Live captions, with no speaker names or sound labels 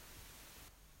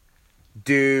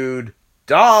Dude,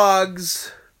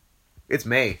 dogs. It's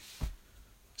May.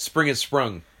 Spring has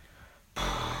sprung.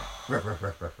 I'm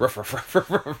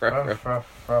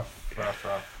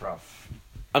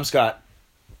Scott.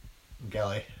 I'm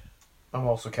Kelly. I'm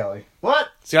also Kelly. What?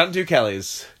 Scott and two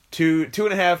Kellys. Two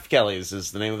and a half Kellys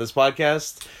is the name of this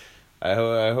podcast. I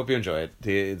hope you enjoy it.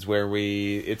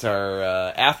 It's our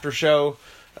after show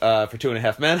for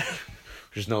 2.5 Men,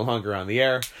 which is no longer on the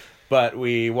air. But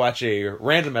we watch a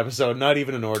random episode, not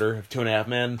even in order, of 2.5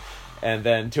 Men, and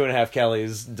then 2.5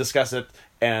 Kellys discuss it,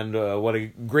 and what a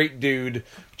great dude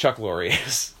Chuck Lorre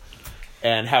is,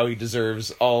 and how he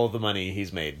deserves all the money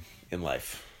he's made in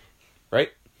life.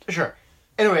 Right? Sure.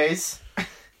 Anyways,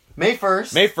 May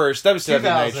 1st. May 1st,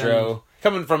 WCW Nitro,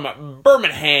 coming from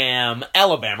Birmingham,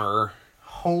 Alabama.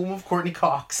 Home of Courtney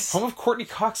Cox. Home of Courtney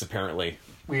Cox, apparently.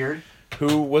 Weird.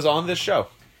 Who was on this show.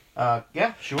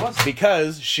 Yeah, she was.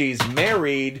 Because she's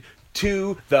married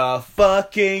to the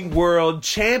fucking world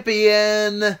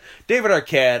champion. David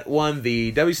Arquette won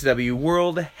the WCW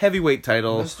World Heavyweight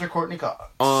title. Mr. Courtney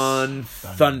Cox. On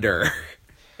Thunder.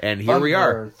 And here we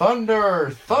are.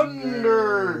 Thunder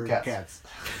Cats.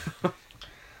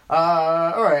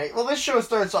 Alright, well this show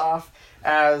starts off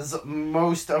as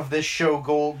most of this show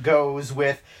goes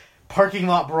with parking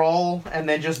lot brawl and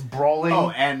then just brawling. Oh,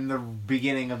 and the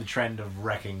beginning of the trend of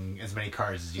wrecking as many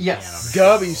cars as you can.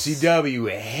 WCW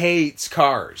hates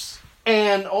cars.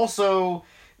 And also,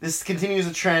 this continues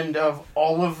a trend of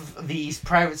all of these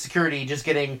private security just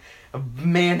getting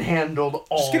manhandled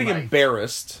all Just getting night.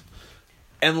 embarrassed.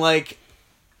 And like,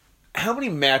 how many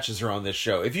matches are on this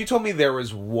show? If you told me there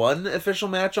was one official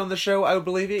match on the show, I would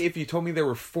believe you. If you told me there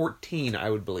were 14, I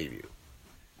would believe you.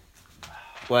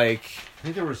 Like, I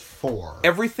think there was 4.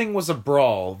 Everything was a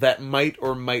brawl that might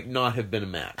or might not have been a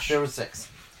match. There was 6.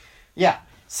 Yeah,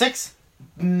 6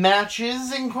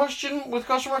 matches in question with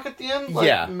question mark at the end. Like,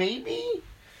 yeah, maybe.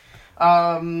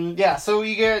 Yeah. So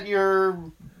you get your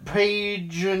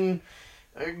Paige and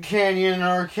Canyon and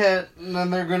Arquette, and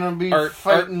then they're gonna be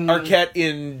fighting. Arquette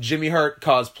in Jimmy Hart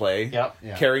cosplay. Yep.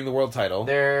 Yeah. Carrying the world title.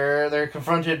 They're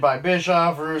confronted by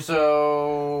Bischoff,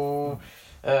 Russo,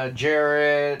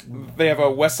 Jarrett. They have a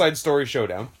West Side Story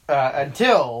showdown.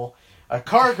 Until a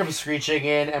car comes screeching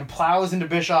in and plows into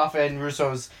Bischoff and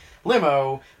Russo's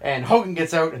limo, and Hogan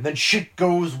gets out, and then shit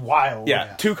goes wild.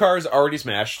 Yeah. 2 cars already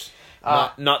smashed.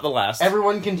 Not the last.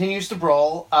 Everyone continues to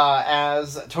brawl,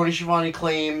 as Tony Schiavone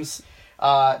claims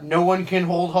no one can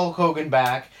hold Hulk Hogan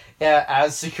back,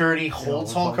 as security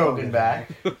holds Hulk Hogan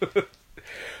back.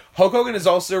 Hulk Hogan is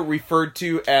also referred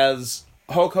to as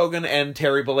Hulk Hogan and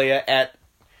Terry Bollea at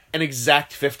an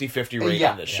exact 50-50 rate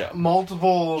on this show.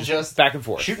 Multiple just back and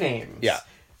forth. Shoot names. Yeah.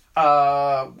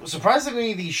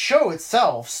 Surprisingly, the show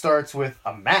itself starts with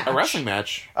a match. A wrestling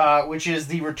match. Which is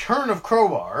the return of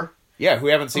Crowbar. Yeah, who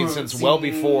we haven't seen since well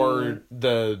before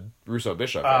the Russo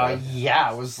Bishop.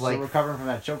 Yeah, it was like... Still recovering from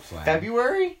that choke slam.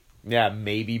 February? Yeah,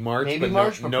 maybe March. Maybe but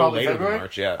March, but no probably later February. Than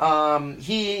March, yeah.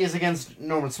 He is against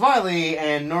Norman Smiley,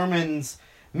 and Norman's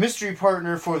mystery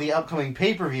partner for the upcoming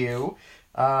pay-per-view,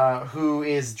 who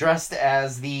is dressed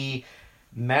as the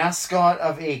mascot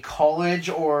of a college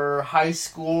or high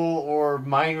school or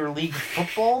minor league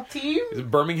football team? It's a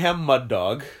Birmingham Mud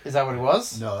Dog. Is that what it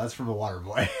was? No, that's from the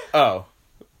Waterboy. Oh.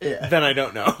 Yeah. Then I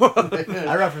don't know.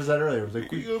 I referenced that earlier. I was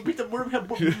like, you beat the Birmingham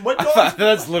Mud I Dog? thought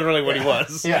that's literally what he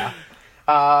was. Yeah.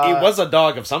 It was a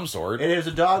dog of some sort. It was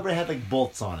a dog, but it had like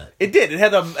bolts on it. It did. It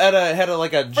had a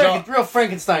like a jaw. Real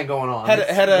Frankenstein going on. Had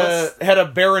a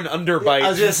Baron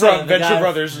underbite from Venture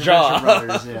Brothers' jaw. Venture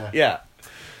Brothers, yeah.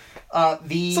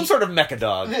 Some sort of mecha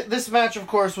dog. This match, of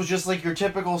course, was just like your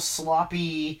typical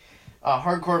sloppy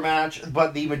hardcore match,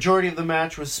 but the majority of the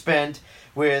match was spent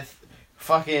with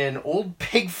fucking old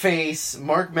pig face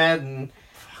Mark Madden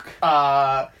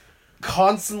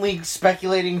constantly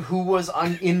speculating who was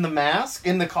in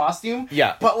the costume.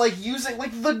 Yeah. But like using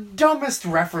like the dumbest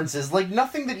references, like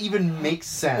nothing that even makes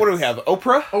sense. What do we have?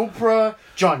 Oprah,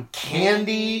 John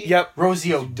Candy, yep,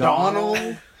 Rosie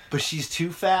O'Donnell. But she's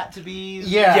too fat to be...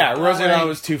 Yeah, Rosie O'Donnell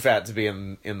was too fat to be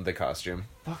in the costume.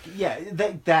 Fuck, yeah,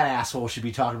 that asshole should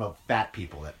be talking about fat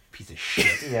people, that piece of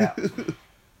shit. Yeah.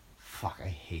 Fuck, I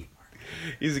hate Mark.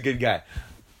 He's a good guy.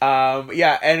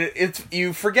 Yeah, and it's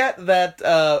you forget that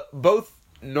both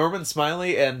Norman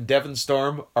Smiley and Devon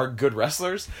Storm are good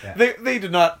wrestlers. Yeah. They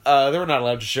did not they were not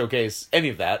allowed to showcase any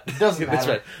of that. Doesn't matter. That's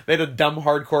right. They had a dumb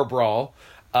hardcore brawl.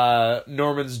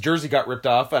 Norman's jersey got ripped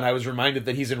off, and I was reminded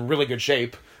that he's in really good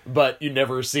shape, but you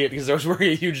never see it because I was wearing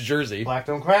a huge jersey. Black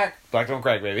don't crack. Black don't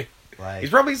crack, baby. Right. He's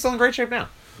probably still in great shape now.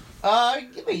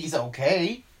 He's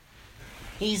okay.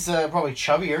 He's probably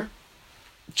chubbier.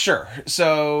 Sure.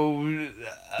 So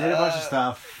They did a bunch of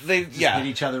stuff. They Just yeah hit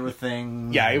each other with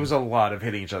things. yeah. It was a lot of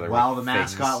hitting each other. While with the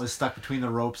mascot things. was stuck between the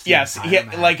ropes. Yes, entire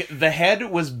match. like the head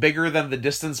was bigger than the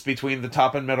distance between the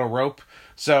top and middle rope.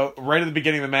 So right at the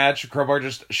beginning of the match, Crowbar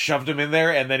just shoved him in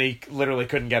there, and then he literally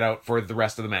couldn't get out for the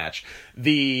rest of the match.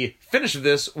 The finish of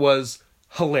this was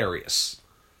hilarious.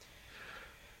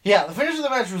 Yeah, the finish of the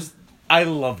match was I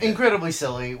loved it. incredibly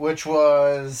silly, which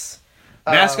was...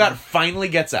 Mascot finally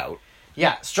gets out.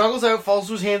 Yeah, struggles out, falls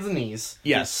to his hands and knees.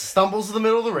 Yes. Stumbles to the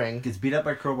middle of the ring. Gets beat up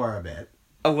by Crowbar a bit.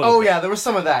 A little Oh bit. yeah, there was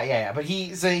some of that. Yeah. But he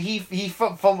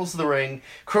fumbles to the ring.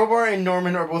 Crowbar and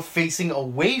Norman are both facing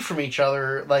away from each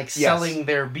other, like selling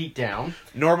their beatdown.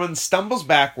 Norman stumbles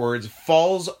backwards,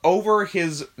 falls over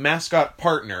his mascot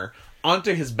partner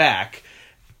onto his back,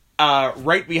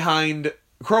 right behind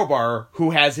Crowbar,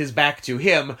 who has his back to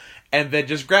him, and then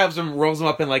just grabs him, rolls him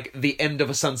up in like the end of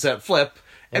a sunset flip,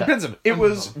 and pins him. It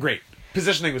was great.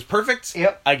 Positioning was perfect.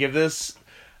 Yep. I give this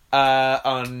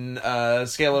on a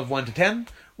scale of 1 to 10,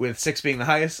 with 6 being the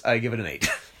highest. I give it an 8.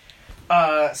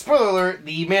 Spoiler alert: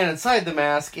 the man inside the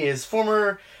mask is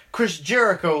former Chris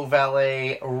Jericho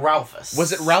valet Ralphus.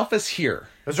 Was it Ralphus here?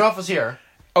 It was Ralphus here.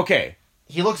 Okay.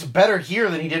 He looks better here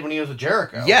than he did when he was with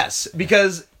Jericho. Yes,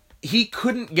 because he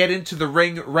couldn't get into the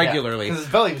ring regularly. Because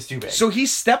his belly was too big. So he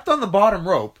stepped on the bottom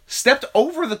rope, stepped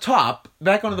over the top,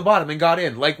 back onto the bottom, and got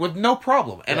in, like, with no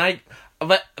problem. And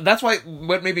that's why,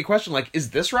 what made me question, like,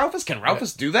 is this Ralphus? Can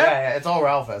Ralphus do that? Yeah, it's all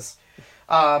Ralphus.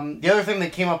 The other thing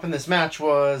that came up in this match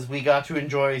was we got to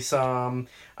enjoy some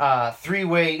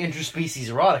three-way interspecies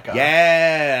erotica.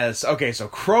 Yes! Okay, so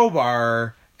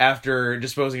Crowbar, after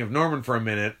disposing of Norman for a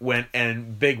minute, went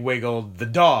and big wiggled the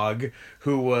dog,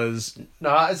 who was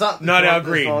No, it's not. not Al It's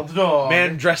Green. not the dog.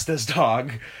 Man dressed as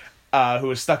dog, who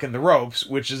was stuck in the ropes,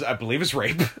 which is, I believe, is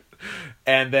rape.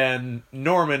 And then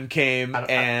Norman came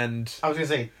and... I was gonna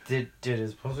say, did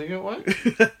his pussy get wet?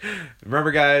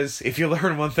 Remember, guys, if you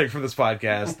learn one thing from this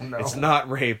podcast, No. it's not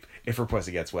rape if her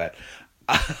pussy gets wet.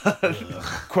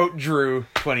 Quote Drew,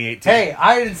 2018. Hey,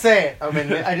 I didn't say it. I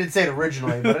mean, I did say it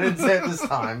originally, but I didn't say it this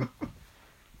time.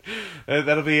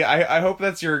 That'll be... I hope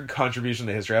that's your contribution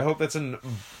to history. I hope that's in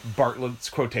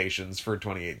Bartlett's quotations for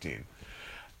 2018.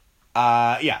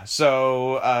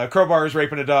 So Crowbar is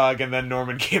raping a dog, and then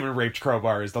Norman came and raped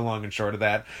Crowbar is the long and short of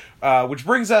that. Which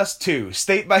brings us to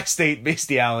state-by-state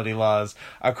bestiality laws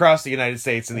across the United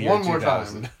States in the year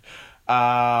 2000.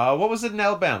 What was it in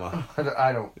Alabama?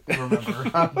 I don't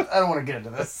remember. I don't want to get into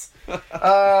this.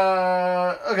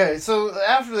 Okay, so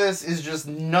after this is just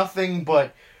nothing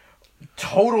but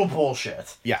total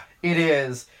bullshit. Yeah. It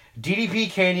is DDP,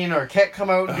 Canyon, Arquette come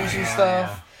out and do some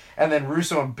stuff. And then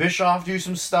Russo and Bischoff do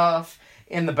some stuff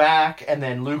in the back. And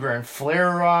then Luger and Flair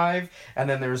arrive. And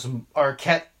then there's some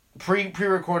Arquette,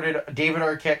 pre-recorded David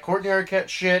Arquette, Courtney Arquette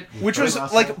shit. Which was,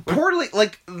 like, poorly...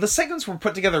 Like, the segments were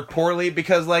put together poorly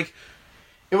because, like...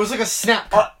 It was like a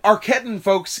snap cut. Arquette and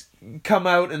folks come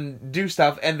out and do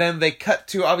stuff, and then they cut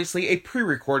to, obviously, a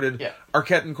pre-recorded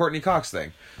Arquette and Courtney Cox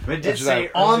thing. But it did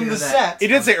say on the set. It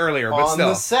did say earlier, but still.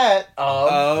 On the set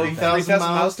of 3,000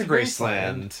 Miles to Graceland.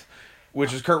 Graceland.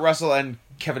 Which is Kurt Russell and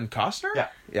Kevin Costner? Yeah.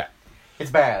 Yeah.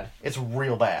 It's bad. It's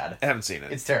real bad. I haven't seen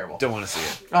it. It's terrible. Don't want to see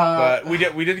it. But we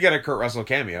did get a Kurt Russell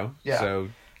cameo. Yeah. So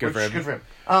good for him. Good for him.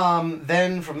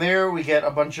 Then from there we get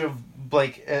a bunch of,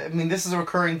 like, I mean, this is a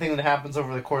recurring thing that happens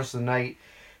over the course of the night,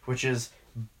 which is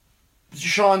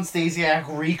Sean Stasiak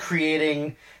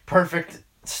recreating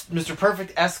Mr.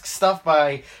 Perfect-esque stuff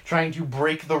by trying to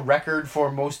break the record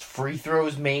for most free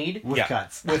throws made. With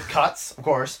cuts. With cuts, of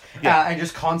course. Yeah. And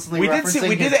just constantly We referencing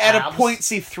did his at abs. a point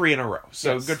see 3 in a row.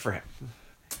 So good for him.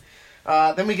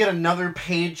 Then we get another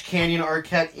Page Canyon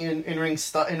Arquette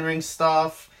in-ring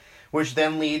stuff, which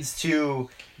then leads to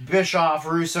Bischoff,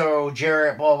 Russo,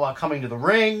 Jarrett, blah, blah, coming to the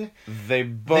ring. They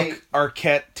book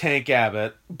Arquette, Tank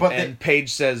Abbott, and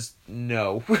Page says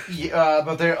no.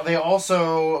 But they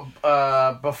also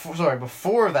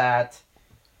before that,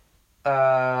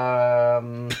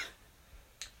 or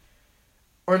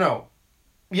no.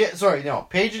 Yeah, sorry, no.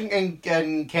 Page and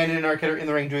Canyon and Arquette are in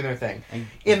the ring doing their thing.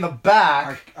 In the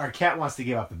back... Arquette wants to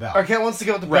give up the belt. Arquette wants to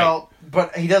give up the belt,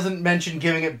 but he doesn't mention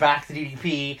giving it back to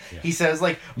DDP. Yeah. He says,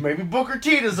 like, maybe Booker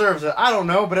T deserves it. I don't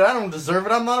know, but I don't deserve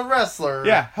it. I'm not a wrestler.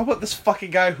 Yeah, how about this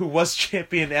fucking guy who was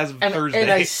champion as of Thursday? And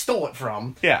I stole it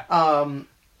from. Yeah.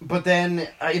 But then,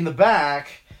 in the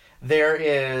back, there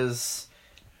is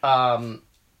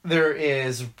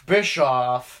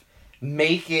Bischoff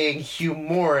making Hugh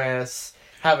Morris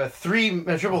have a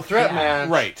triple threat match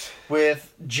Right.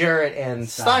 with Jarrett and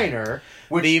Steiner.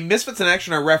 Which The Misfits in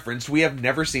Action are referenced. We have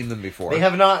never seen them before. they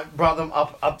have not brought them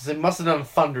up. They must have done a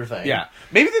Thunder thing. Yeah.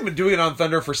 Maybe they've been doing it on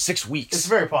Thunder for 6 weeks. It's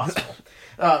very possible.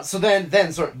 So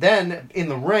then in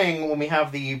the ring, when we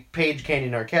have the Page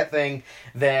Canyon Arquette thing,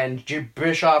 then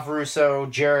Bischoff, Russo,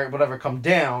 Jarrett, whatever come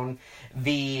down.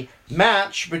 The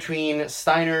match between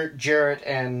Steiner, Jarrett,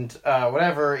 and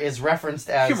whatever is referenced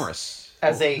as humorous.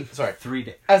 As a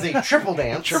triple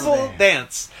dance. Triple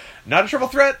dance. Not a triple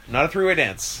threat, not a three-way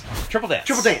dance. Triple dance.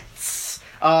 Triple dance.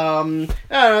 I don't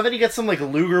know, then you get some like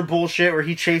Luger bullshit where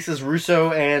he chases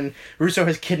Russo and Russo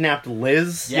has kidnapped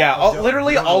Liz. Yeah,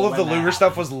 literally all of the Luger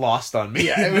stuff was lost on me.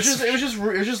 Yeah, it was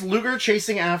just Luger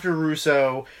chasing after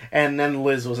Russo and then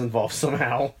Liz was involved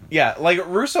somehow. Yeah, like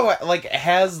Russo like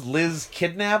has Liz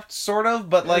kidnapped sort of,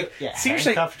 but like seems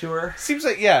handcuffed to her. Seems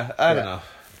like I don't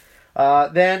know.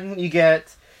 Then you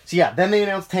get then they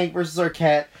announce Tank versus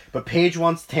Arquette, but Page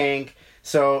wants Tank.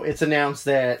 So it's announced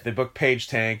that they book Page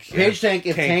Tank. If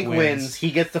Tank wins, he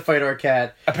gets to fight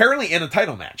Arquette. Apparently in a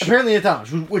title match.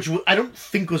 Which I don't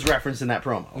think was referenced in that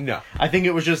promo. No. I think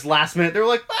it was just last minute. They were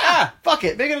like, fuck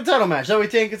it, make it a title match. That way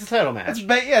Tank gets a title match.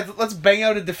 Let's bang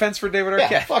out a defense for David Arquette.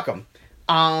 Yeah, fuck him.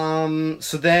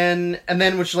 So then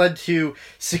which led to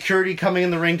security coming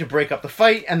in the ring to break up the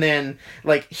fight, and then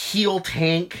like heel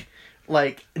Tank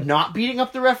like not beating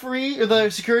up the referee or the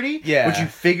security, which you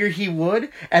figure he would,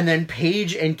 and then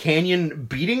Page and Canyon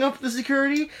beating up the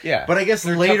security. Yeah, but I guess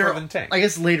later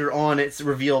on it's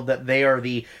revealed that they are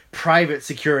the private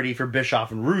security for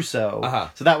Bischoff and Russo,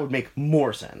 so that would make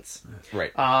more sense.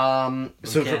 Right.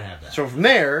 So from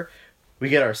there we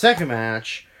get our second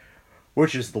match,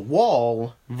 which is The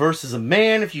Wall versus a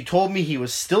man. If you told me he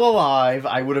was still alive,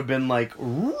 I would have been like,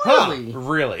 really?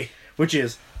 Really? Which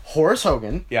is Horace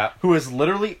Hogan, who is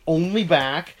literally only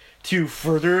back to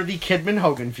further the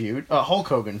Kidman-Hogan feud, Hulk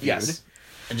Hogan feud. Yes.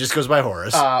 It just goes by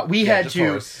Horace. We had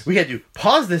to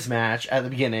pause this match at the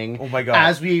beginning. Oh my god!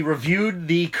 As we reviewed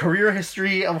the career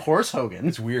history of Horace Hogan.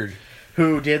 It's weird.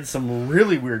 Who did some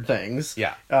really weird things.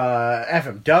 Yeah.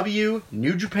 FMW,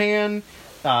 New Japan,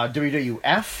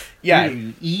 WWF,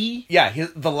 WWE. Yeah,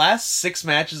 the last 6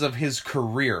 matches of his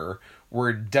career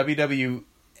were WWFE,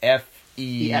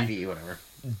 whatever.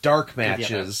 Dark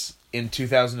matches in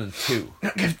 2002.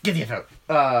 Get the F out.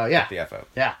 Get the F out.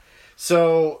 Yeah.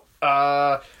 So,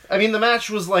 I mean, the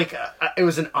match was like, it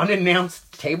was an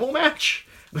unannounced table match.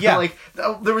 Yeah. Like,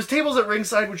 there was tables at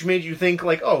ringside, which made you think,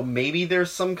 like, oh, maybe there's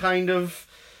some kind of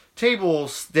table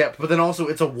step, but then also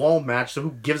it's a wall match, so who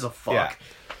gives a fuck? Yeah.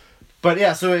 But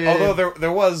yeah, so... Although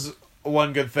there was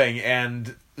one good thing,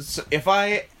 and so if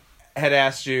I had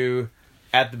asked you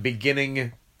at the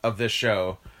beginning of this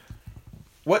show,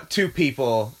 what 2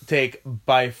 people take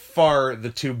by far the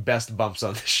 2 best bumps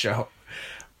on this show?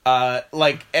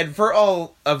 And for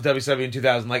all of WCW in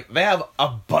 2000, like, they have a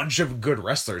bunch of good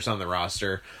wrestlers on the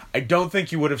roster. I don't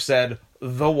think you would have said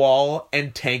The Wall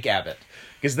and Tank Abbott,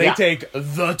 because they take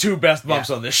the 2 best bumps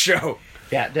on this show.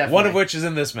 Yeah, definitely. One of which is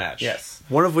in this match. Yes.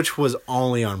 One of which was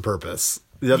only on purpose.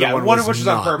 The other one of which was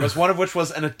not. on purpose. One of which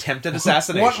was an attempted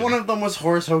assassination. One of them was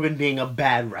Horace Hogan being a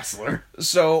bad wrestler.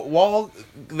 So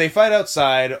they fight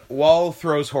outside. Wall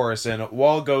throws Horace in.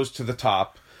 Wall goes to the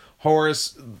top.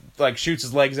 Horace like shoots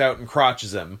his legs out and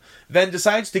crotches him. Then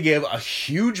decides to give a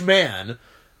huge man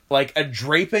like a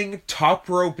draping top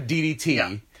rope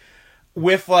DDT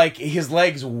with like his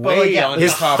legs way on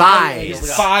his top.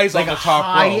 thighs. Thighs like on a the top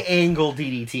high rope. angle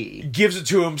DDT. Gives it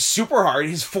to him super hard.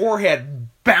 His forehead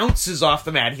bounces off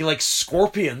the mat. He like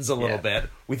scorpions a little bit.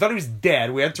 We thought he was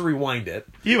dead. We had to rewind it.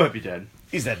 He might be dead.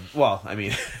 He's dead. Well, I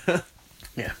mean,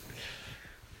 yeah.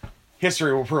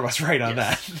 History will prove us right on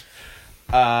that.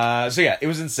 So yeah, it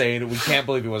was insane. We can't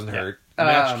believe he wasn't hurt. The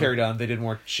match carried on. They did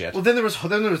more shit. Well, then there was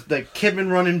the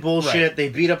Kidman running bullshit. Right. They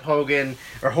beat up Hogan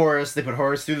or Horace. They put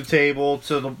Horace through the table,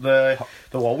 so the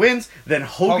Wall wins. Then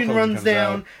Hogan runs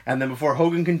down, and then before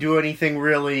Hogan can do anything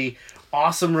really,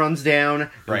 Awesome runs down.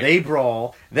 Right. They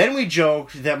brawl. Then we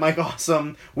joked that Mike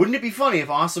Awesome, wouldn't it be funny if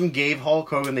Awesome gave Hulk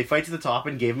Hogan, they fight to the top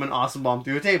and gave him an Awesome Bomb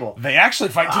through a table? They actually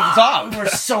fight to the top. We're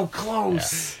so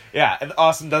close. Yeah, and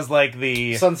Awesome does like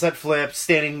the sunset flip,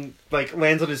 standing, like,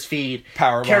 lands on his feet,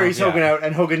 power carries Hogan out,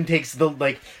 and Hogan takes the,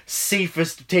 like,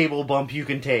 safest table bump you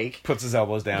can take. Puts his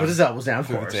elbows down. Through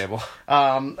the table.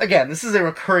 Again, this is a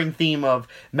recurring theme of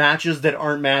matches that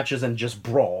aren't matches and just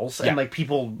brawls, and, like,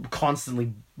 people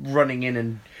constantly running in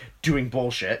and doing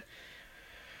bullshit.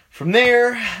 From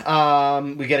there,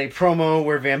 we get a promo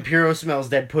where Vampiro smells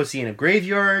dead pussy in a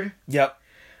graveyard. Yep.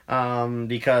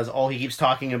 because all he keeps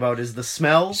talking about is the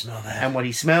smell that. and what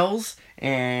he smells,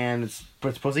 and it's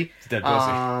pussy. It's dead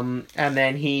pussy. And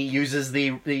then he uses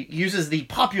the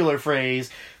popular phrase,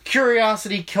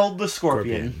 "Curiosity killed the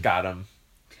scorpion." Got him.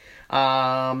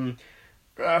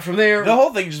 From there, The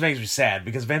whole thing just makes me sad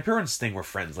because Vampiro and Sting were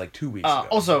friends like 2 weeks ago.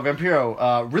 also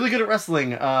Vampiro, really good at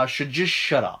wrestling, should just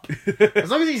shut up.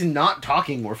 As long as he's not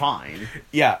talking, we're fine.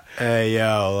 Yeah. Hey,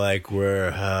 yo, like,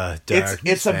 we're, dark.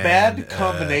 It's a bad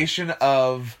combination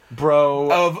of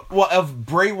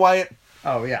Bray Wyatt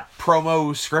Oh yeah.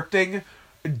 promo scripting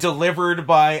delivered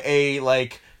by a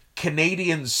like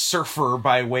Canadian surfer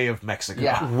by way of Mexico.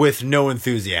 Yeah. with no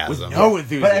enthusiasm. No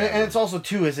enthusiasm. But and it's also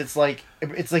too is it's like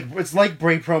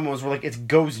Bray promos where like it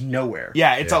goes nowhere.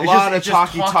 Yeah, it's a It's lot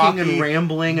just of talky and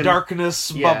rambling and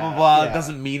darkness, Yeah, blah blah blah. yeah.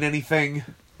 Doesn't mean anything.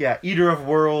 yeah, eater of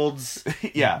worlds,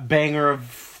 Yeah, banger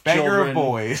of banger children. of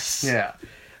boys. Yeah,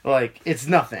 like it's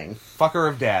nothing. Fucker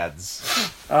of dads.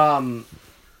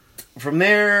 From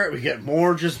there we get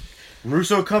more just.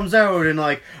 Russo comes out and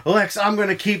like, Lex, I'm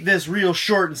gonna keep this real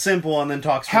short and simple, and then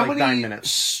talks for How like many 9 minutes.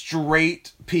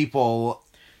 straight people?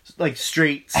 Like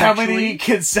straight. How Sexually, many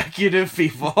consecutive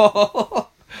people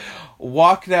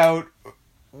walked out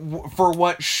for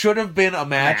what should have been a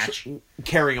match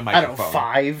carrying a I microphone? don't know,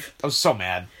 5. I was so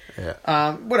mad.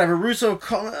 Whatever. Russo.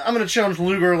 I'm gonna challenge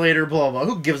Luger later. Blah blah.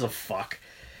 Who gives a fuck?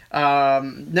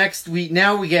 Next we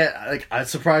get like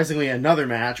surprisingly another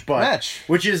match,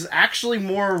 which is actually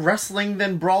more wrestling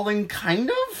than brawling, kind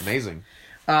of. Amazing.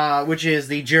 Which is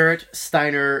the Jarrett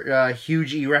Steiner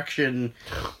huge erection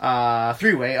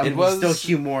 3-way. It was still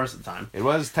Hugh Morris at the time. It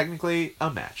was technically a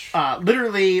match.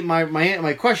 Literally,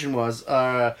 my question was,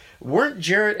 weren't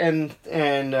Jarrett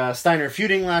and Steiner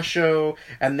feuding last show,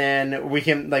 and then we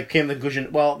came to the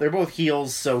conclusion, well, they're both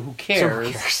heels, so who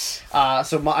cares?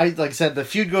 Like I said, the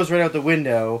feud goes right out the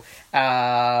window,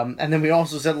 and then we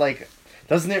also said, like,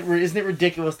 isn't it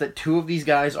ridiculous that 2 of these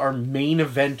guys are main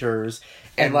eventers,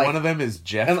 and like, one of them is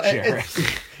Jeff and Jarrett.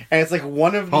 And it's like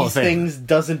one of these things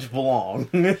doesn't belong.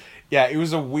 Yeah, it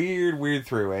was a weird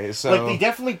 3-way. So like they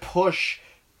definitely push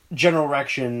General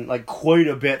Erection like quite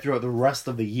a bit throughout the rest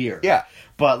of the year. Yeah,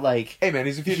 but like, hey man,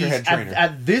 he's a future head trainer.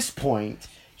 At this point,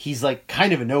 he's like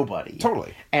kind of a nobody.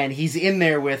 Totally, and he's in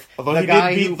there with although he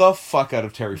did beat the fuck out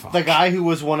of Terry Funk, the guy who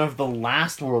was one of the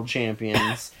last world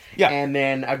champions. Yeah, and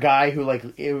then a guy who like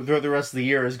throughout the rest of the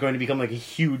year is going to become like a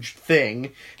huge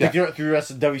thing. Like, through the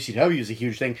rest of WCW is a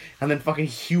huge thing, and then fucking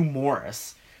Hugh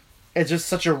Morris. It's just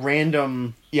such a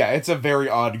random. Yeah, it's a very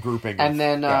odd grouping. And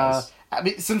then, guys. I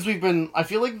mean, since I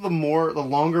feel like the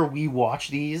longer we watch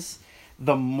these,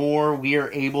 the more we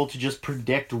are able to just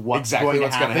predict what's going to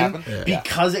happen. Yeah.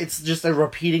 Because it's just a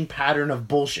repeating pattern of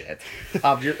bullshit.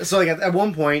 So like at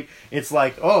one point, it's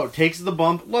like, oh, takes the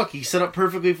bump. Look, he set up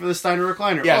perfectly for the Steiner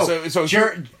recliner. Yeah, so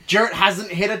Jarrett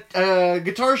hasn't hit a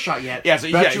guitar shot yet. Yeah, so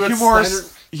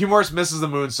Hugh Morris misses the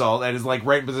moonsault and is like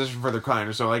right in position for the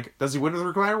recliner. So like, does he win with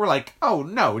the recliner? We're like, oh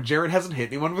no, Jarrett hasn't hit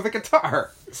anyone with a guitar.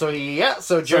 So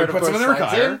Jarrett puts him in the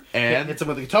recliner and hits him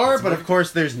with the guitar. But of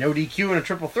course, there's no DQ and a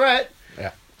triple threat.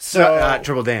 Yeah. So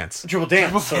Triple Dance. Triple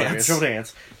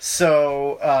dance.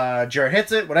 So Jarrett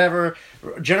hits it. Whatever.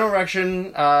 General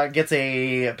Erection gets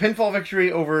a pinfall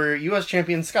victory over U.S.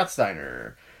 champion Scott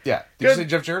Steiner. Yeah. Did you say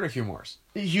Jeff Jarrett or Hugh Morris?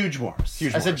 Huge Morris. I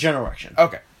said Morris. General Erection.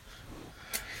 Okay.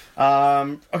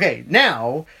 Okay,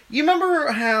 now, you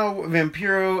remember how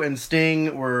Vampiro and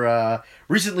Sting were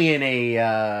recently in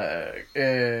a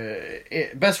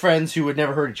best friends who would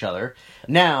never hurt each other.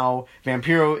 Now,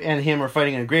 Vampiro and him are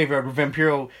fighting in a graveyard where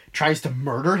Vampiro tries to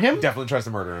murder him. Definitely tries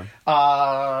to murder him.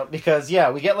 Because,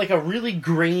 yeah, we get like a really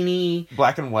grainy...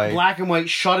 Black and white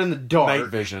shot in the dark. night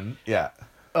vision. Yeah.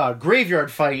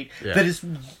 Graveyard fight that is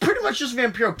pretty much just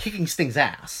Vampiro kicking Sting's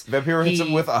ass. Vampiro hits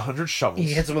him with 100 shovels.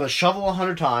 He hits him with a shovel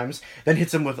 100 times, then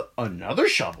hits him with another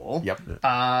shovel. Yep.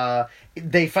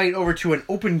 They fight over to an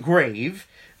open grave,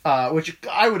 which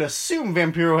I would assume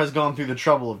Vampiro has gone through the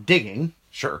trouble of digging.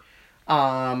 Sure.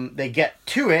 They get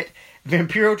to it.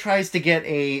 Vampiro tries to get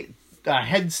a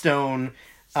headstone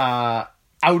out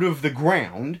of the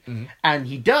ground, and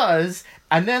he does.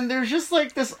 And then there's just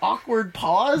like this awkward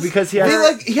pause because he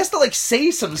has to like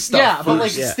say some stuff. Yeah, but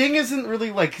like first. Sting isn't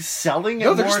really like selling it.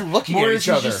 No, they're just looking at each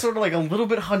other. He's just sort of like a little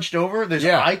bit hunched over. There's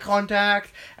eye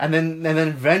contact, and then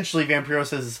eventually Vampiro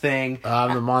says his thing.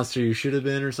 I'm the monster you should have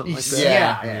been, or something like that.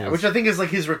 Yeah, which I think is like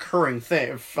his recurring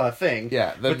thing.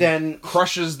 Yeah, but then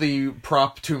crushes the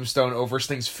prop tombstone over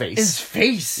Sting's face. His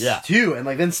face, too, and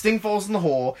like then Sting falls in the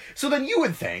hole. So then you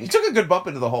would think he took a good bump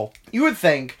into the hole. You would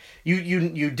think you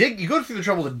go through the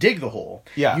trouble to dig the hole.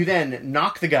 Yeah. You then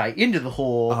knock the guy into the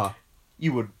hole.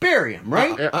 you would bury him,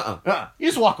 right? You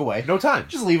just walk away. No time.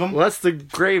 Just leave him. Well, that's the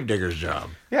gravedigger's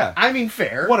job. Yeah. I mean,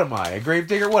 fair. What am I? A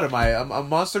gravedigger? What am I? A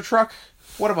monster truck?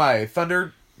 What am I?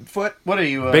 Thunderfoot? What are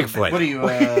you? Bigfoot. What are you?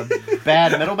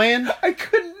 Bad metal band? I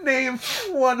couldn't name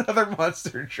one other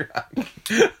monster truck.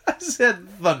 I said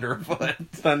Thunderfoot.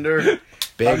 Thunder.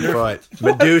 Bigfoot.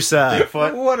 Medusa.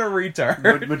 Bigfoot. What a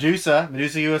retard. Medusa.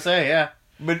 Medusa USA. Yeah.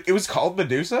 But it was called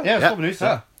Medusa? Yeah, it's called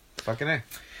Medusa. Oh, fucking A.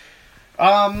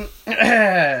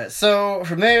 So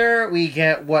from there we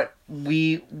get what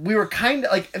we were kind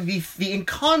of like the in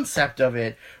concept of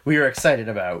it we were excited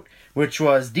about, which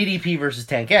was DDP versus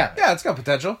Tank Abbott. Yeah, it's got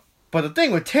potential. But the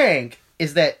thing with Tank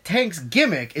is that Tank's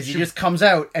gimmick is he just comes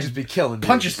out and Just be killing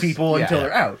punches dudes. people Yeah. until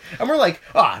they're out. And we're like,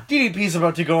 DDP's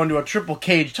about to go into a triple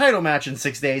cage title match in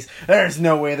 6 days. There's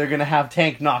no way they're going to have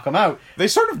Tank knock him out. They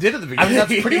sort of did at the I beginning. mean,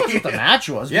 that's pretty much what the match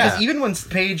was. Because Yeah. even when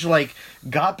Page, like,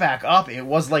 got back up, it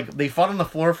was like they fought on the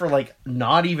floor for, like,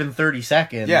 not even 30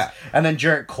 seconds. Yeah. And then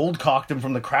Jarrett cold-cocked him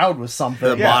from the crowd with something.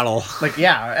 The bottle. Like,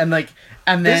 yeah. And, like,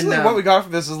 and then... Basically, what we got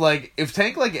from this is, like, if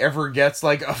Tank, like, ever gets,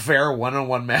 like, a fair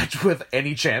one-on-one match with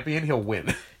any champion, he'll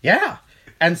win. Yeah.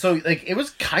 And so, like, it was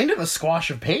kind of a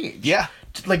squash of Page. Yeah.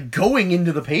 Like, going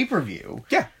into the pay-per-view.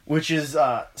 Yeah. Which is,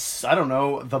 I don't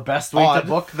know, the best way Odd. to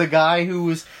book the guy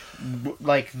who's,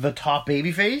 like, the top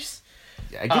babyface.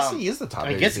 I guess he is the top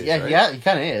I guess, babyface, yeah, right? yeah, he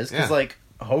kind of is. Because, Yeah. like,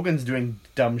 Hogan's doing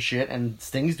dumb shit and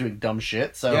Sting's doing dumb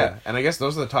shit. So, Yeah, and I guess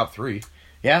those are the top three.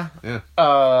 yeah. Yeah.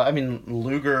 I mean,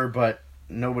 Luger, but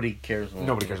nobody cares.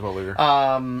 Nobody cares about Luger.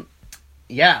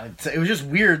 Yeah, it was just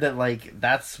weird that, like,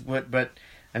 that's what, but,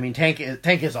 I mean, Tank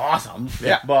is awesome.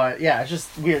 Yeah. But, yeah, it's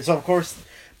just weird. So, of course,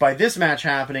 by this match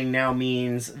happening now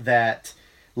means that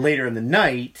later in the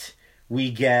night,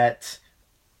 we get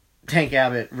Tank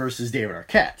Abbott versus David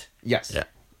Arquette. Yes. Yeah.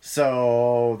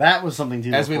 So, that was something to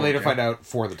As we look later forward find out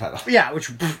for the title. to. Yeah, which,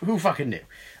 who fucking knew?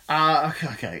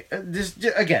 Okay. This,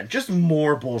 again, just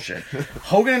more bullshit.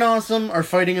 Hogan and Awesome are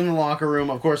fighting in the locker room.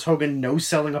 Of course, Hogan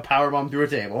no-selling a powerbomb through a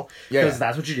table. Yeah, Because yeah.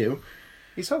 that's what you do.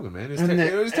 He's Hogan, man. And then-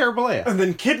 It was terrible. And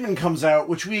then Kidman comes out,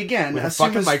 which we, again, With a assume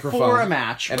fucking is microphone. for a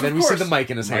match. And But then of we see course, the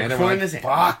mic in his hand. And microphone we're in like, his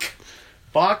hand.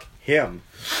 Fuck him.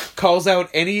 Calls out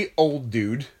any old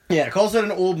dude. Yeah, calls it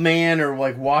an old man or,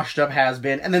 like, washed up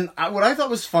has-been. And then what I thought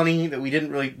was funny that we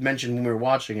didn't really mention when we were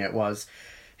watching it was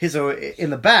in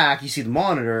the back, you see the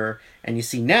monitor, and you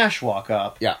see Nash walk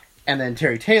up. Yeah. And then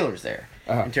Terry Taylor's there.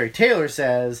 Uh-huh. And Terry Taylor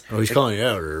says... Oh, he's calling you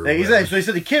out. Or He said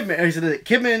that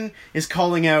Kidman is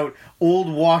calling out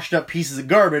old washed up pieces of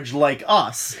garbage like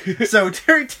us. So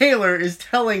Terry Taylor is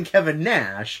telling Kevin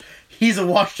Nash he's a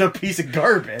washed up piece of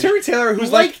garbage. Terry Taylor, who's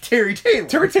Terry Taylor.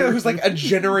 Terry Taylor, who's like a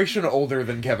generation older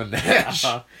than Kevin Nash.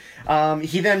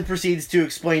 He then proceeds to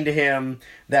explain to him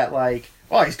that, like,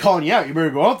 oh, he's calling you out, you better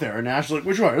go out there. And Nash is like,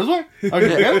 which way? This way?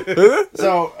 Okay.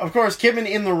 So, of course, Kidman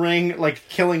in the ring, like,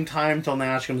 killing time till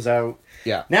Nash comes out.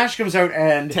 Yeah. Nash comes out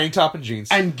and Tank top and jeans.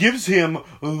 and gives him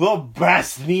the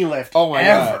best knee lift Oh my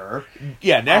ever.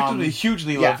 Yeah, Nash does a huge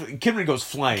knee yeah. lift. Kidman goes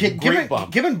flying. Great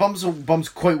bump. Kidman bumps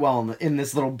quite well in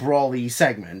this little brawly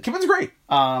segment. Kidman's great.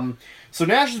 So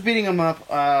Nash is beating him up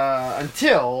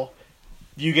until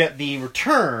you get the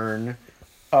return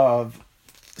of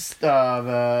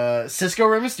Cisco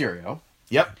Rey Mysterio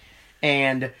Yep.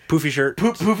 and Poofy shirt.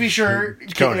 Poofy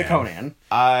shirt Conan.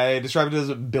 I described it as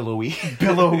billowy.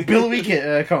 Billowy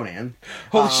Conan.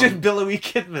 Holy shit, billowy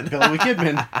Kidman. Billowy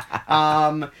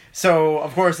Kidman. So,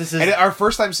 of course, this is... And our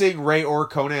first time seeing Ray or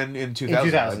Conan in 2000.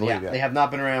 In 2000, I believe, yeah. They have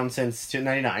not been around since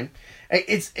 99.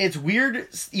 It's weird,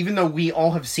 even though we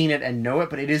all have seen it and know it,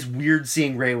 but it is weird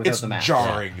seeing Ray without It's the mask.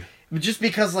 jarring. Just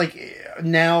because, like,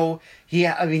 now, he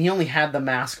only had the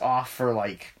mask off for,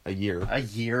 like... A year.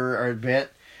 Or a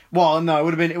bit. Well, no, it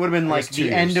would have been like, guess 2 the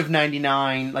years. end of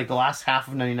 99, like, the last half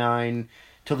of 99,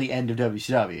 till the end of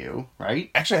WCW, right?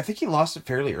 Actually, I think he lost it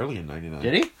fairly early in 99.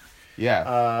 Did he?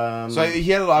 Yeah. So he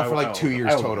had it off for like 2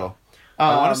 years I will. total.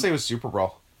 I want to say it was Super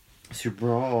Brawl, Super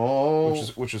Bowl.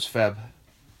 which was Feb.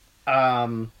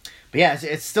 But yeah,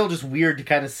 it's still just weird to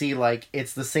kind of see, like,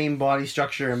 it's the same body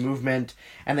structure and movement,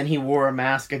 and then he wore a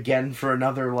mask again for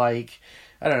another, like,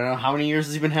 I don't know, how many years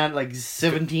has he been had? Like,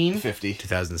 17? 50.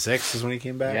 2006 is when he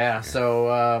came back. Yeah,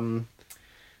 so,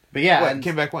 but yeah. What, and-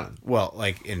 came back when? Well,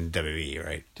 like in WWE,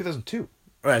 right? 2002.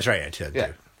 Oh, that's right. Yeah,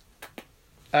 2002.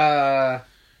 Yeah.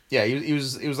 Yeah, he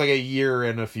was. It was like a year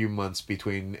and a few months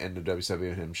between end of WCW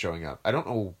and him showing up. I don't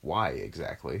know why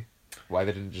exactly. Why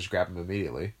they didn't just grab him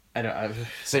immediately.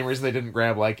 Same reason they didn't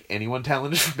grab, like, anyone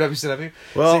talented from WCW.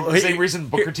 Well, same reason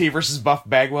Booker T versus Buff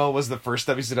Bagwell was the first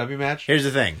WCW match. Here's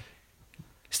the thing: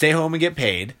 stay home and get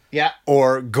paid, Yeah.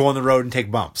 or go on the road and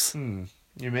take bumps.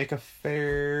 You make a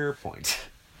fair point.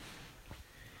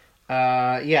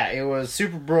 Yeah, it was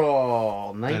Super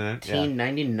Brawl Yeah.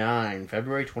 1999,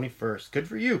 February 21st. Good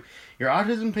for you. Your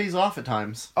autism pays off at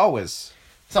times. Always.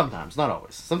 Sometimes, not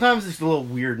always. Sometimes it's a little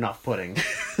weird enough pudding.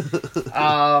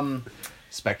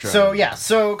 Spectrum.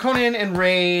 So Conan and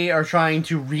Ray are trying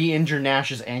to re-injure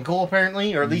Nash's ankle,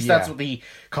 apparently, or at least that's what the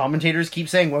commentators keep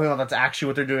saying. Well, that's actually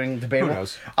what they're doing. Debatable. Who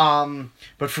knows?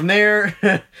 But from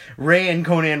there, Ray and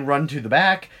Conan run to the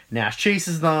back. Nash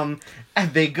chases them,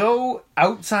 and they go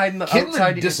outside.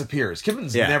 Kidman disappears.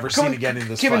 Kidman's never seen again in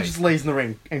this Kidman fight. just lays in the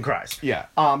ring and cries. Yeah.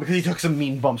 Because he took some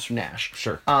mean bumps from Nash.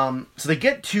 Sure. So they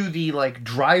get to the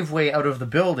driveway out of the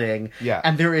building. Yeah.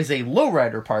 And there is a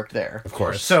lowrider parked there. Of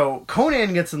course. So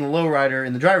Conan gets in the lowrider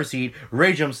in the driver's seat.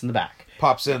 Ray jumps in the back.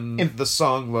 Pops in the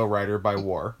song Lowrider by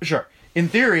War. Sure. In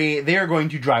theory, they are going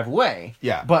to drive away.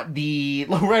 Yeah. But the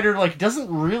lowrider doesn't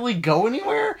really go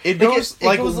anywhere. It goes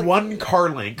one car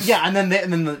length. Yeah, and then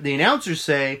the announcers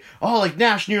say, "Oh,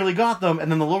 Nash nearly got them,"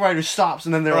 and then the lowrider stops,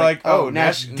 and then they're like, "Oh,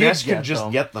 Nash can just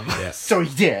get them." Yeah. So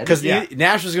he did Because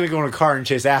Nash was going to go in a car and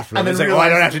chase after him. And And then he's like, I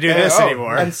don't have to do this oh.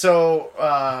 anymore. And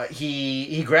so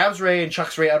he grabs Ray and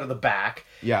chucks Ray out of the back.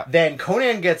 Yeah. Then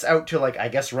Conan gets out to I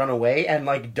guess run away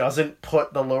and doesn't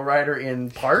put the lowrider in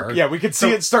park. Yeah, we could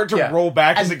see it start to roll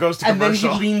back as it goes to commercial. And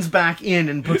then he leans back in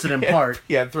and puts it in park.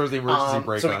 Yeah, and throws the emergency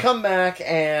brake So on. we come back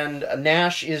and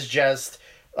Nash is just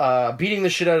beating the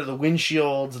shit out of the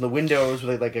windshields and the windows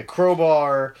with a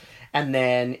crowbar, and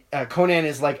then Conan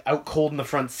is out cold in the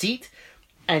front seat.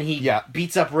 And he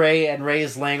beats up Ray, and Ray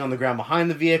is laying on the ground behind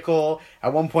the vehicle.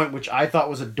 At one point, which I thought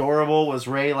was adorable, was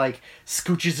Ray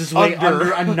scooches his way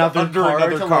under another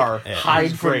car to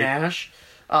hide from Nash.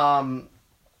 More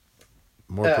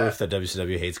proof that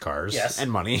WCW hates cars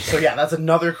and money. So that's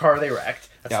another car they wrecked.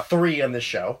 That's 3 on this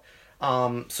show.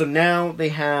 So now they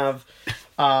have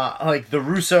the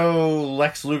Russo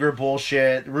Lex Luger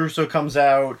bullshit. Russo comes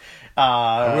out.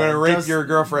 I'm gonna rape your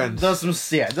girlfriend. Does some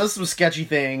sketchy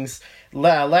things.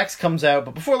 Lex comes out,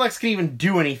 but before Lex can even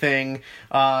do anything,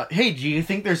 hey, do you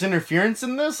think there's interference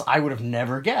in this? I would have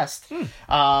never guessed.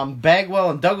 Bagwell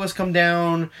and Douglas come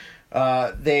down.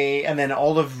 And then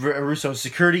all of Russo's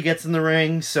security gets in the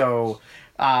ring. So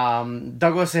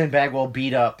Douglas and Bagwell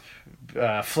beat up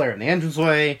Flair in the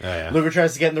entranceway. Oh, yeah. Luger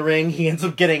tries to get in the ring. He ends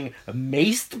up getting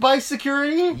maced by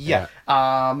security. Yeah.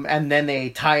 And then they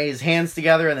tie his hands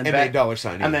together, and then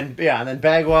 $8 and then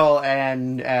Bagwell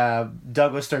and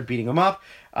Douglas start beating him up.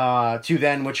 To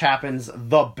then, which happens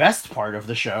the best part of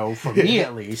the show for me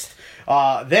at least.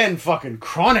 Then fucking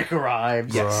Kronik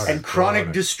arrives, and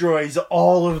Kronik destroys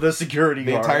all of the security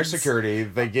guards. The entire security.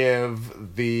 They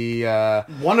give the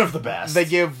one of the best. They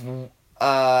give.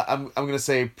 I'm gonna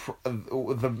say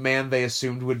the man they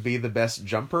assumed would be the best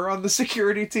jumper on the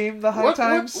security team. The High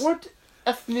Times. What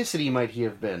ethnicity might he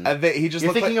have been? He just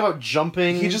You're looked thinking about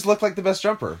jumping. He just looked like the best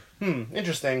jumper.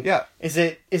 Interesting. Yeah. Is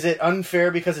it unfair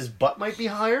because his butt might be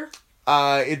higher?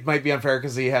 It might be unfair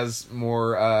because he has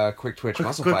more quick twitch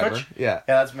muscle fiber. Twitch? Yeah.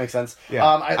 Yeah, that makes sense. Yeah.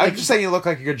 I'm just saying you look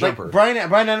like a good jumper. Brian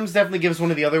Adams definitely gives one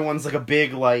of the other ones a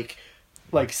big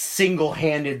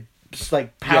single-handed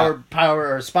power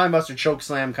or spinebuster choke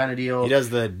slam kind of deal. He does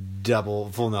the double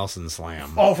full Nelson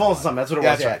slam. Oh, full slam. That's what it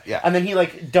was. That's right. Yeah. And then he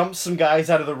dumps some guys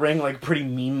out of the ring pretty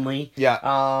meanly. Yeah.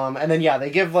 And then they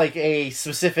give a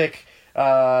specific,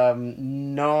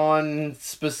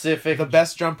 non-specific. The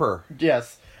best jumper.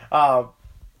 Yes. And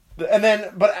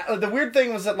then, but the weird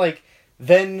thing was that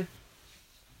then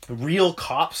real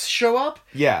cops show up.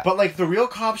 Yeah. But the real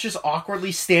cops just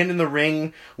awkwardly stand in the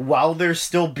ring while they're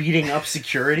still beating up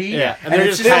security. Yeah. And they're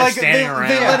it's just kind of standing around.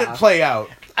 They let it play out.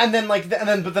 And then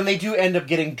but then they do end up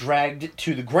getting dragged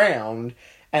to the ground,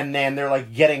 and then they're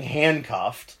getting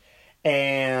handcuffed,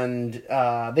 and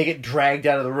they get dragged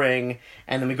out of the ring,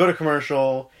 and then we go to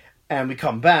commercial, and we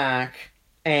come back,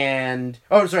 and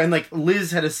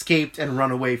Liz had escaped and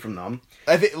run away from them.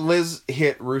 I think Liz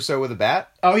hit Russo with a bat.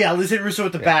 Oh yeah, Liz hit Russo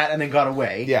with the bat and then got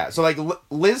away. Yeah, so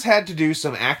Liz had to do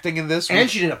some acting in this, and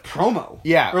she did a promo.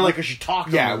 Yeah, or she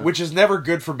talked. Yeah, which is never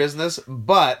good for business,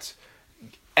 but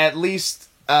at least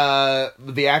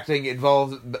the acting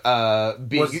involved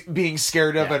being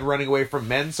scared of and running away from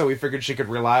men. So we figured she could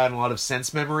rely on a lot of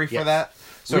sense memory for that.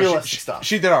 So realistic stuff.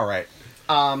 She did all right.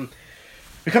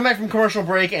 We come back from commercial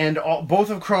break, and both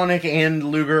of Kronik and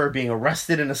Luger are being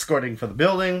arrested and escorting for the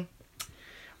building.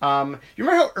 You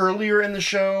remember how earlier in the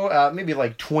show, maybe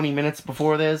 20 minutes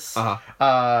before this,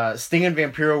 Sting and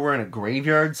Vampiro were in a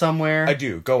graveyard somewhere? I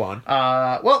do. Go on.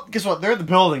 Well, guess what? They're at the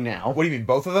building now. What do you mean,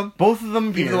 both of them? Both of them.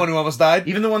 Even the one who almost died?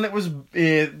 Even the one that was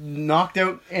knocked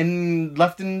out and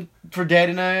left for dead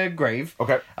in a grave.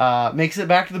 Okay. Makes it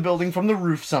back to the building from the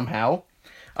roof somehow.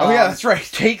 Oh, yeah, that's right.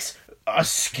 Takes a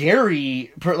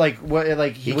scary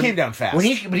he came down fast. but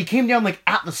he came down like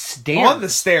at the stairs. On the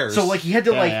stairs. So like he had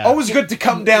to always good to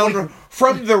come down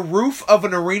from the roof of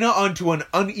an arena onto an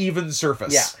uneven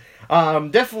surface. Yeah.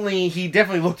 He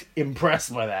definitely looked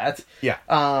impressed by that. Yeah.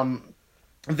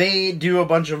 They do a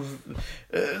bunch of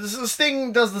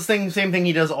Sting does the same thing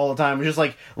he does all the time. It's just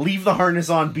like leave the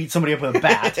harness on, beat somebody up with a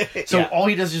bat. So all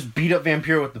he does is just beat up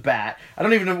Vampiro with the bat. I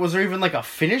don't even know, was there even like a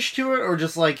finish to it, or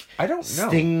just like I don't know.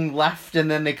 Sting left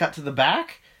and then they cut to the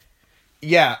back?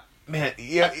 Yeah. Man,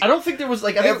 yeah. I don't think there was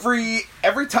like every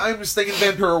time Sting and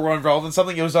Vampiro were involved in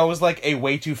something, it was always like a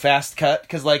way too fast cut,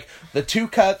 because like the two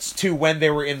cuts to when they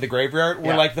were in the graveyard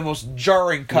were like the most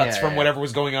jarring cuts from whatever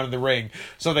was going on in the ring.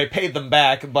 So they paid them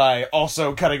back by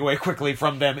also cutting away quickly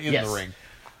from them in the ring.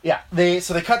 Yeah, they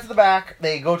cut to the back.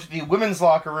 They go to the women's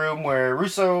locker room where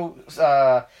Russo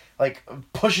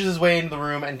pushes his way into the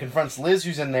room and confronts Liz,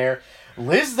 who's in there.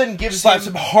 Liz then slaps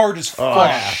him hard as fuck.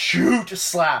 A shoot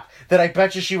slap that I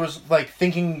bet you she was like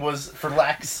thinking was for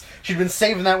Lex. She'd been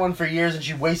saving that one for years and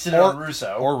she wasted it on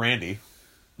Russo or Randy.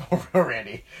 Or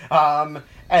Randy. And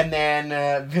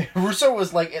then Russo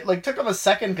was like, it like took him a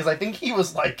second because I think he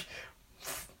was like.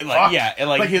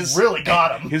 His really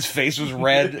got him. His face was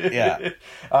red. Yeah.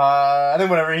 And then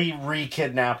whatever, he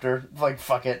re-kidnapped her. Like,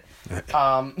 fuck it.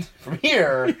 From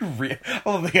here, I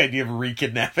love the idea of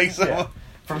re-kidnapping someone. Yeah.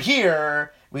 From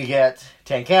here, we get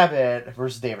Tank Abbott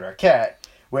versus David Arquette,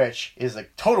 which is a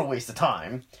total waste of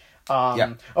time.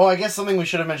 Oh, I guess something we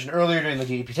should have mentioned earlier during the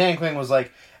DDP Tank thing was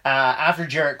like, after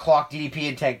Jarrett clocked DDP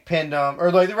and Tank pinned him,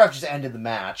 or like the ref just ended the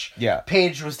match. Yeah.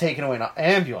 Paige was taken away in an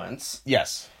ambulance.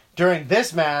 Yes. During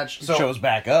this match, so shows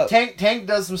back up. Tank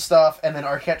does some stuff, and then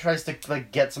Arquette tries to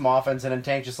like get some offense, and then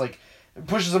Tank just like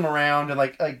pushes him around and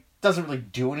like doesn't really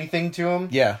do anything to him.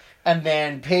 Yeah. And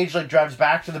then Paige like drives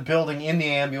back to the building in the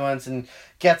ambulance and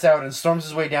gets out and storms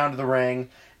his way down to the ring,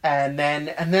 and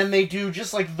then they do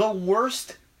just like the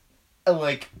worst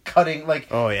cutting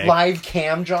live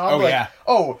cam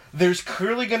job. There's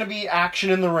clearly going to be action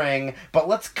in the ring, but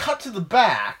let's cut to the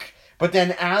back. But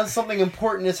then as something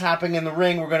important is happening in the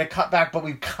ring, we're going to cut back, but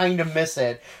we kind of miss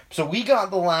it. So we got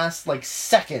the last,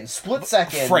 split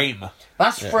second...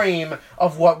 frame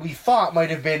of what we thought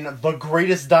might have been the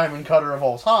greatest diamond cutter of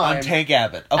all time. On Tank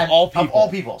Abbott. Of all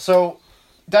people. So,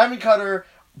 diamond cutter,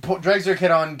 drags their kid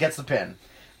on, gets the pin.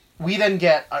 We then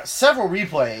get several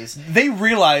replays. They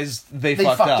realize they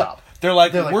fucked up. They're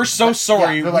like, we're so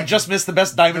sorry. We just missed the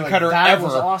best diamond cutter ever.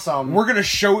 Was awesome. We're going to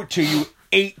show it to you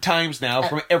 8 times now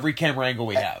from every camera angle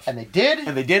we have. And they did.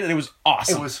 And it was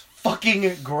awesome. It was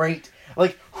fucking great.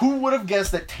 Like, who would have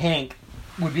guessed that Tank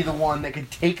would be the one that could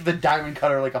take the diamond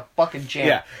cutter like a fucking champ?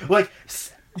 Yeah. Like,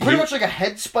 pretty much like a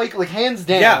head spike, like hands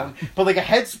down, but like a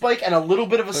head spike and a little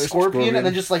bit of a scorpion and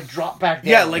then just like drop back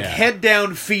down. Yeah, head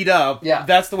down, feet up. Yeah.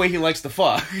 That's the way he likes to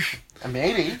fuck.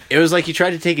 Maybe. It was like he tried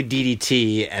to take a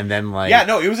DDT and then like... Yeah,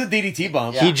 no, it was a DDT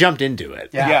bump. He jumped into it.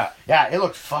 Yeah, it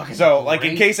looked fucking great.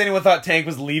 In case anyone thought Tank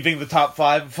was leaving the top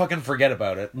 5, fucking forget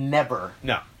about it. Never.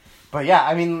 No. But yeah,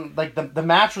 I mean, like, the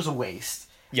match was a waste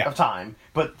of time,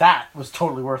 but that was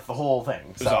totally worth the whole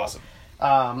thing. It was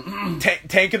awesome.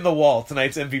 Tank in the wall,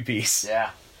 tonight's MVPs. Yeah.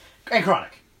 And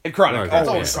Kronik.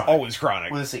 Always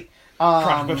Kronik. With a C.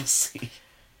 Kronik with a C.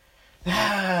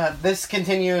 This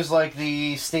continues like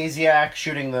the Stasiak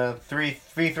shooting the 3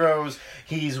 free throws.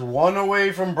 He's 1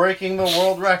 away from breaking the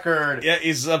world record. Yeah,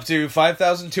 he's up to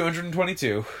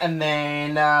 5,222. And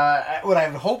then what I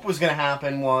hoped was going to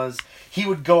happen was he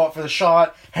would go up for the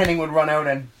shot, Henning would run out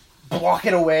and block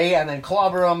it away, and then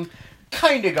clobber him.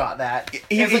 Kind of got that.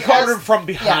 He clobbered him from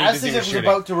behind. Yeah, as he was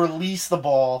about to release the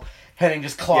ball, Henning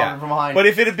just clobbered from behind. But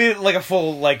if it had been like a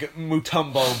full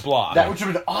Mutombo block, that would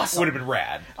have been awesome. Would have been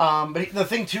rad. But the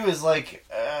thing too is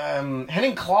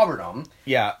Henning clobbered him.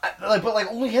 Yeah. But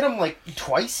only hit him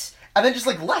twice, and then just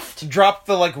left. Dropped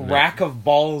the rack of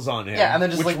balls on him. Yeah, and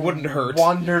then just which wouldn't hurt.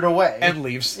 Wandered away and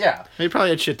leaves. Yeah. He probably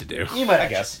had shit to do. He might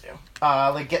have shit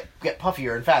to do. Get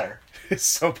puffier and fatter. It's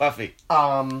so puffy.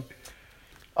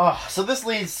 So this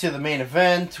leads to the main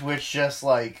event, which just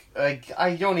I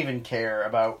don't even care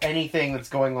about anything that's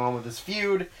going on with this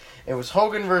feud. It was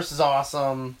Hogan versus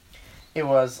Awesome. It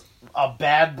was a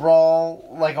bad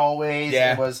brawl, like always.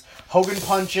 Yeah. It was Hogan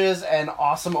punches and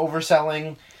Awesome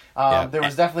overselling. There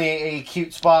was definitely a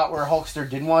cute spot where Hulkster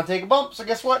didn't want to take a bump, so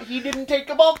guess what? He didn't take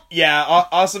a bump. Yeah,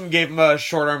 Awesome gave him a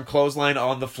short arm clothesline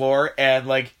on the floor,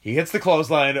 and he hits the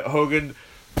clothesline. Hogan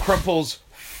crumples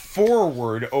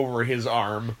forward over his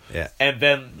arm, and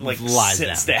then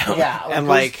sits down. Yeah,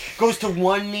 and goes to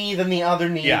one knee, then the other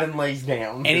knee, then lays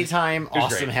down. Anytime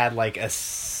Awesome had a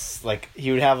just like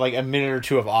he would have like a minute or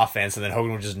two of offense, and then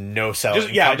Hogan would just no sell.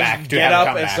 Just get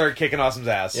up and start kicking Awesome's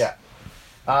ass. Yeah.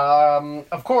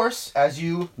 Of course, as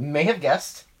you may have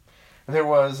guessed, there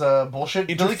was bullshit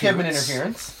Billy Kidman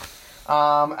interference.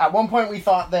 At one point, we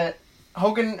thought that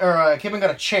Kidman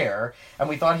got a chair, and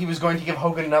we thought he was going to give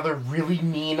Hogan another really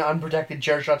mean, unprotected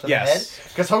chair shot to the head,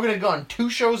 because Hogan had gone 2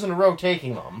 shows in a row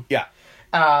taking them. Yeah.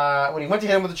 When he went to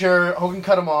hit him with the chair, Hogan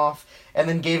cut him off, and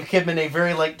then gave Kidman a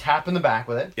very light tap in the back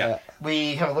with it. Yeah.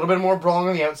 We have a little bit more brawling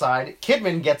on the outside.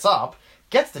 Kidman gets up,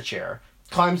 gets the chair,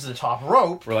 climbs to the top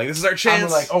rope. We're like, this is our chance.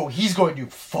 And we're like, oh, he's going to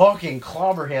fucking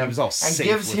clobber him. He was all and safe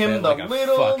gives with him it, the like a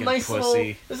little fucking nice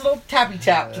pussy. little tappy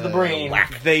tap to the brain.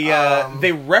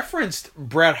 They referenced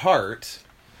Bret Hart,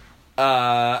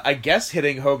 I guess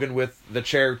hitting Hogan with the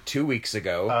chair 2 weeks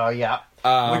ago. Yeah.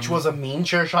 Which was a mean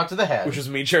chair shot to the head. Which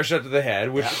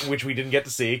we didn't get to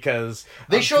see because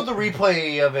they showed the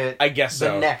replay of it. I guess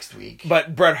the next week.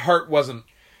 But Bret Hart wasn't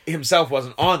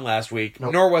on last week,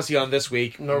 nor was he on this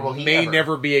week. Nor will he may ever.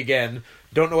 never be again.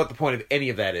 Don't know what the point of any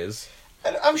of that is.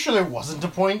 And I'm sure there wasn't a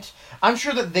point. I'm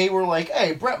sure that they were like,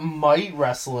 hey, Bret might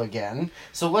wrestle again,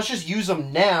 so let's just use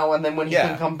him now, and then when he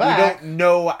can come back... We don't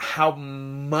know how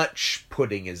much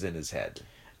pudding is in his head.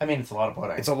 I mean, it's a lot of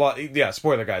pudding. It's a lot... Yeah,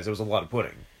 spoiler, guys, it was a lot of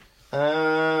pudding.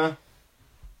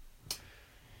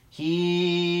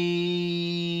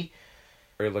 He...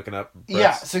 Are you looking up Bret's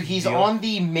Yeah, so he's deal? on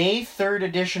the May 3rd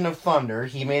edition of Thunder.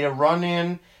 He made a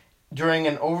run-in during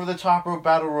an over-the-top rope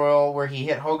battle royal where he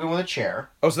hit Hogan with a chair.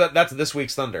 Oh, so that's this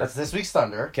week's Thunder. That's this week's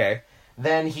Thunder. Okay.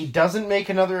 Then he doesn't make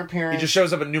another appearance. He just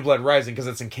shows up at New Blood Rising because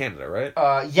it's in Canada, right?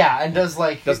 Yeah, and does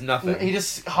nothing. He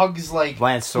just hugs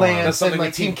Lance Storm. and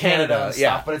like Team Canada and stuff,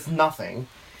 yeah. but it's nothing.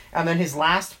 And then his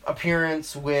last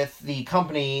appearance with the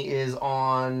company is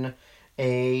on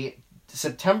a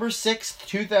September 6th,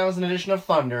 2000 edition of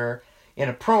Thunder in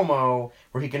a promo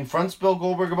where he confronts Bill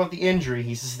Goldberg about the injury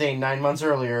he sustained 9 months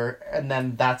earlier, and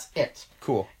then that's it.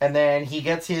 Cool. And then he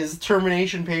gets his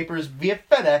termination papers via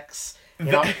FedEx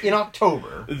in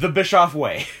October. The Bischoff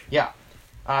way. Yeah.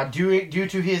 Due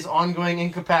to his ongoing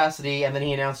incapacity, and then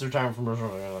he announced retirement from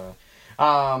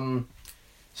wrestling.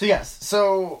 So yes,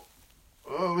 so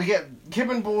we get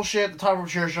Kidman bullshit, the top rope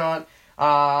chair shot.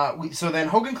 So then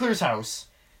Hogan clears house,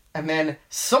 and then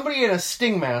somebody in a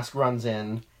Sting mask runs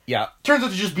in. Yeah. Turns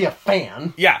out to just be a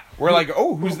fan. Yeah. We're like,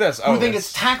 oh, who's this? Who then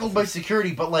gets tackled by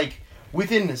security, but like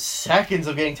within seconds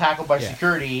of getting tackled by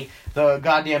security, the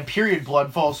goddamn period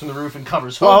blood falls from the roof and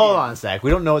covers Hogan. Well, hold on a sec. We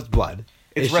don't know it's blood.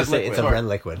 It's red just liquid. It's a red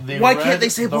liquid. Why can't they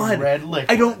say blood? Red liquid.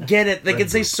 I don't get it. They Red can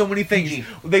say liquid. so many things. PG.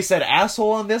 They said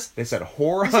asshole on this. They said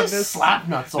whore on this. Slap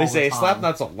nuts all They the say time. slap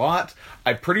nuts a lot.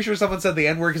 I'm pretty sure someone said the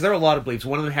N-word because there were a lot of bleeps.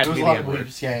 One of them had to be the N-word.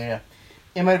 Yeah.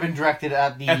 It might have been directed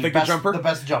at the best jumper? The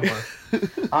best jumper.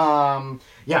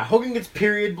 Yeah, Hogan gets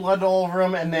period blood all over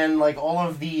him, and then like all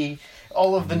of the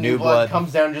new blood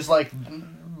comes down, just like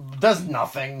does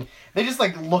nothing. They just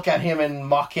like look at him and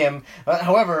mock him.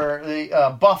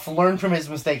 However, Buff learned from his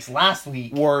mistakes last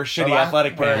week. Wore shitty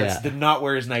athletic pants. Yeah. Did not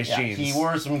wear his nice jeans. He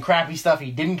wore some crappy stuff.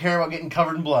 He didn't care about getting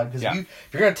covered in blood because if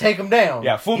you're gonna take him down,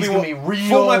 fool he's me. gonna be real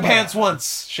Fool my mad. pants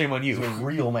once. Shame on you. He's gonna be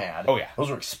real mad. Oh yeah, those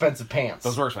were expensive pants.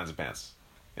 Those were expensive pants,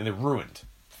 and they're ruined,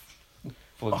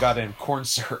 full of goddamn corn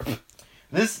syrup.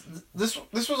 This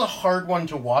was a hard one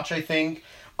to watch, I think,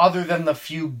 other than the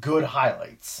few good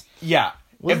highlights. Yeah.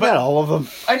 Wasn't that all of them?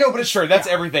 I know, but it's sure, that's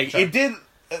everything. Sure. It did,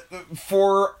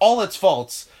 for all its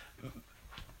faults,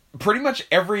 pretty much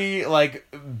every, like,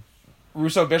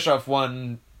 Russo-Bischoff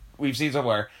one we've seen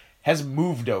somewhere has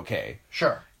moved okay.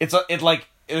 Sure.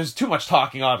 There's too much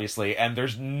talking, obviously, and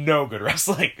there's no good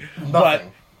wrestling. Nothing. But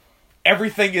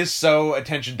everything is so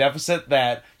attention deficit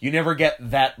that you never get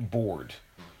that bored.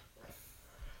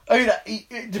 I mean,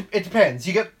 it depends.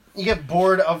 You get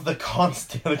bored of the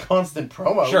constant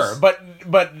promos. Sure, but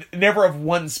never of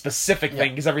one specific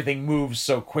thing because everything moves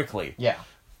so quickly. Yeah.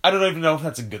 I don't even know if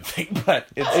that's a good thing, but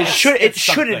It shouldn't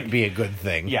something. be a good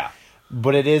thing. Yeah.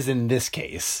 But it is in this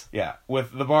case. Yeah.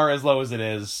 With the bar as low as it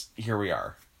is, here we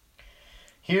are.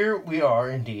 Here we are,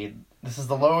 indeed. This is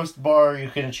the lowest bar you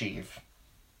can achieve.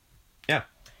 Yeah.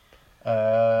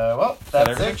 Well,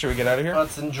 that's it. Should we get out of here?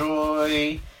 Let's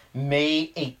enjoy May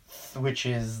 8th, which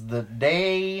is the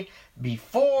day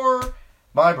before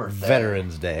my birthday.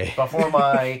 Veterans Day. Before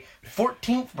my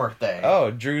 14th birthday.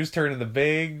 Oh, Drew's turning the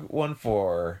big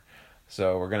 1-4.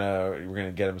 So we're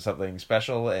gonna get him something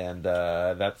special, and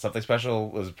that something special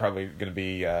was probably gonna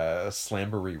be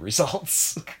Slamboree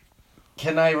results.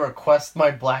 Can I request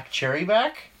my black cherry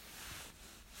back?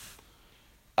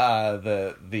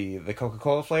 The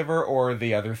Coca-Cola flavor or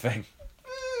the other thing?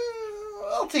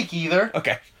 I'll take either.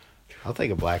 Okay. I'll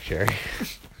take a black cherry.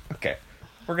 Okay.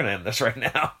 We're going to end this right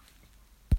now.